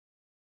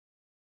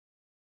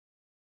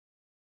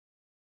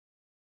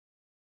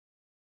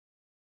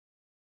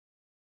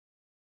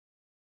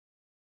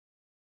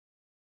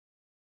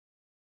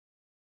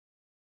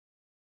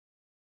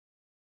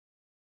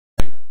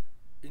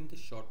In this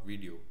short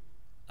video,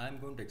 I am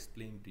going to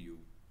explain to you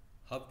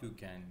how you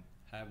can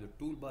have the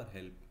toolbar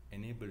help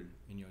enabled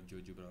in your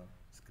Geogebra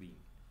screen.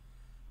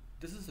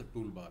 This is a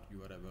toolbar,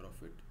 you are aware of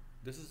it.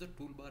 This is the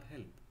toolbar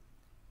help.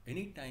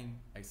 Anytime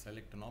I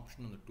select an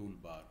option on the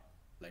toolbar,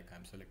 like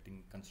I'm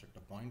selecting construct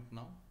a point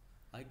now,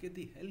 I get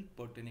the help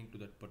pertaining to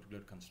that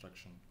particular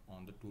construction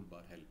on the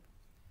toolbar help.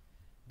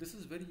 This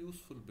is very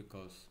useful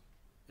because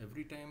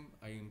every time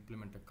I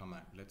implement a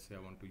command, let's say I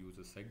want to use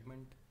a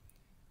segment,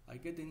 I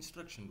get the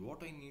instruction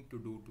what I need to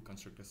do to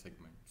construct a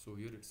segment. So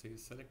here it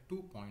says select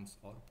 2 points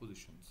or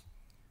positions.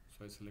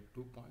 So I select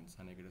 2 points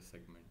and I get a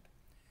segment.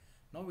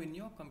 Now in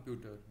your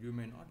computer, you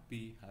may not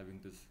be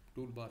having this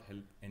toolbar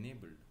help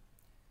enabled.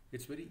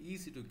 It's very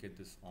easy to get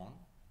this on.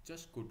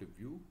 Just go to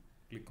view,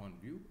 click on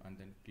view and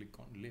then click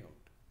on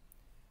layout.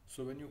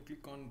 So when you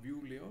click on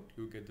view layout,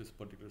 you get this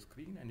particular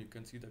screen and you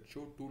can see that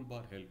show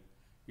toolbar help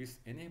is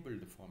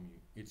enabled for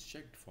me. It's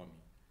checked for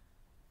me.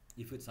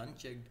 If it's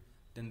unchecked,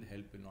 then the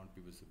help will not be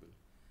visible.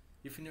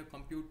 If in your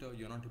computer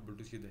you're not able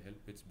to see the help,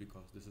 it's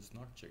because this is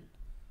not checked.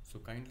 So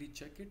kindly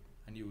check it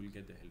and you will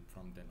get the help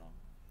from then on.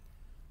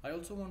 I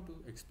also want to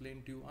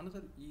explain to you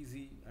another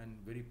easy and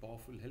very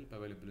powerful help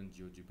available in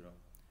Geogebra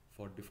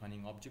for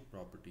defining object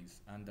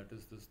properties, and that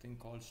is this thing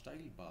called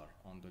style bar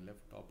on the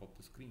left top of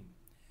the screen.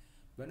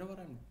 Whenever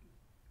I'm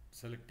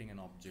selecting an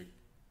object,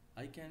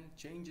 I can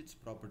change its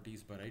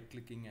properties by right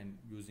clicking and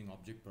using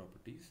object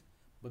properties,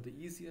 but the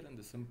easier and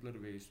the simpler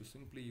way is to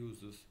simply use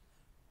this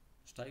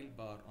style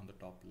bar on the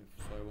top left.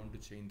 So I want to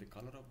change the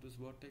color of this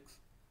vertex,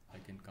 I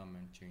can come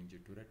and change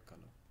it to red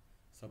color.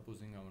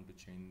 Supposing I want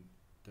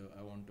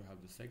to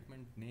have the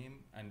segment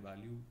name and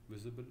value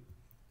visible,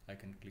 I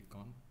can click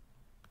on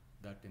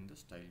that in the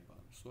style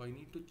bar. So I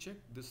need to check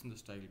this in the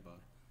style bar.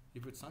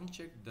 If it's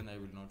unchecked, then I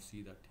will not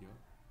see that here.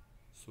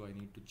 So I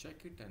need to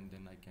check it and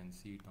then I can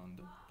see it on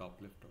the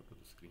top left out of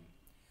the screen.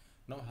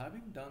 Now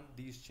having done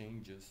these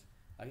changes,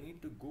 I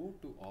need to go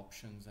to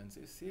options and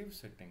say save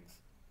settings.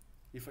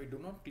 If I do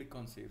not click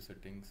on save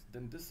settings,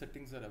 then these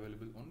settings are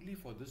available only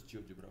for this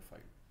Geogebra file.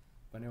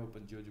 When I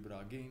open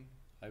Geogebra again,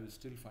 I will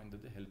still find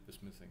that the help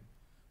is missing.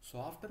 So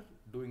after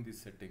doing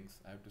these settings,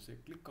 I have to say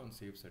click on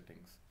save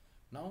settings.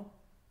 Now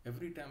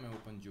every time I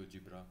open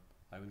Geogebra,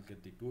 I will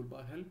get the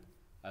toolbar help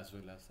as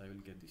well as I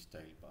will get the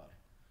style bar.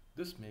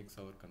 This makes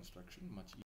our construction much easier.